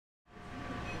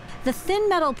The thin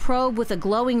metal probe with a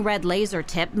glowing red laser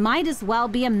tip might as well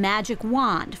be a magic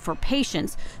wand for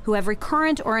patients who have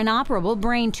recurrent or inoperable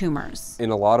brain tumors. In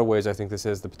a lot of ways, I think this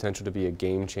has the potential to be a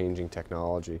game-changing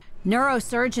technology.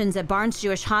 Neurosurgeons at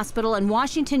Barnes-Jewish Hospital and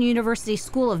Washington University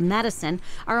School of Medicine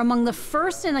are among the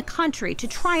first in the country to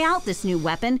try out this new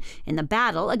weapon in the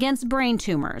battle against brain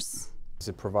tumors.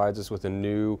 It provides us with a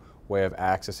new way of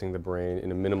accessing the brain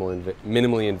in a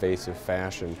minimally invasive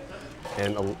fashion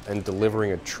and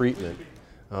delivering a treatment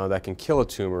that can kill a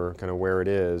tumor kind of where it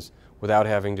is without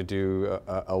having to do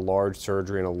a large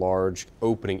surgery and a large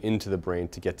opening into the brain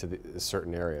to get to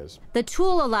certain areas. The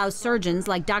tool allows surgeons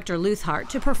like Dr. Luthart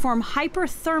to perform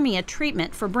hyperthermia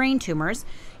treatment for brain tumors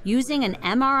using an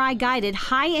MRI-guided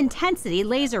high-intensity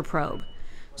laser probe.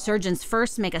 Surgeons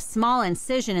first make a small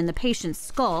incision in the patient's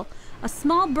skull, a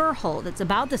small burr hole that's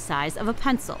about the size of a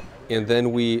pencil. And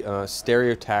then we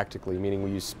stereotactically, meaning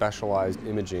we use specialized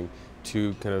imaging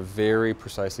to kind of very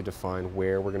precisely define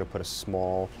where we're going to put a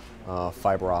small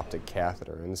fiber optic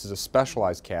catheter. And this is a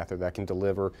specialized catheter that can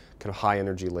deliver kind of high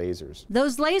energy lasers.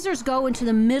 Those lasers go into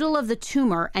the middle of the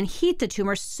tumor and heat the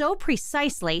tumor so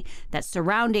precisely that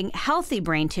surrounding healthy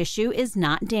brain tissue is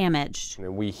not damaged.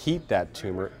 And we heat that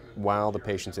tumor while the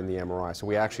patient's in the MRI. So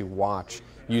we actually watch,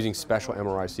 using special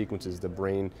MRI sequences, the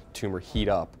brain tumor heat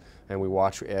up. And we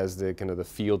watch as the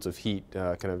fields of heat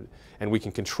and we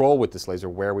can control with this laser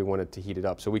where we want it to heat it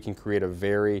up. So we can create a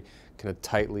very kind of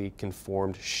tightly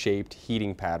conformed, shaped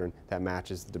heating pattern that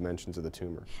matches the dimensions of the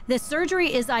tumor. This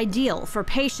surgery is ideal for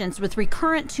patients with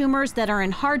recurrent tumors that are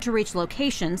in hard-to-reach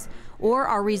locations or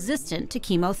are resistant to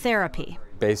chemotherapy.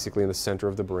 Basically in the center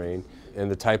of the brain, and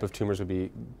the type of tumors would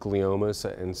be gliomas,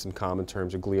 and some common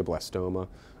terms are glioblastoma,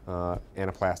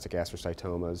 anaplastic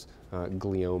astrocytomas,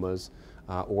 gliomas,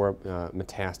 or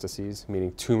metastases,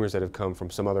 meaning tumors that have come from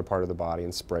some other part of the body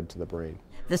and spread to the brain.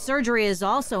 The surgery is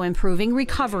also improving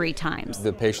recovery times.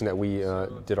 The patient that we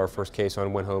did our first case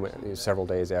on went home several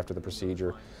days after the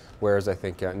procedure, whereas I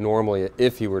think normally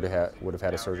if he would have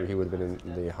had a surgery, he would have been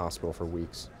in the hospital for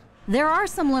weeks. There are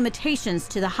some limitations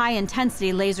to the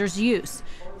high-intensity laser's use.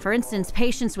 For instance,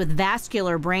 patients with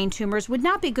vascular brain tumors would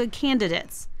not be good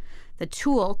candidates. The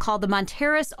tool, called the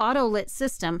Monteris Autolit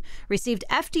system, received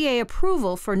FDA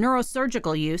approval for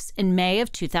neurosurgical use in May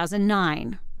of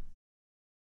 2009.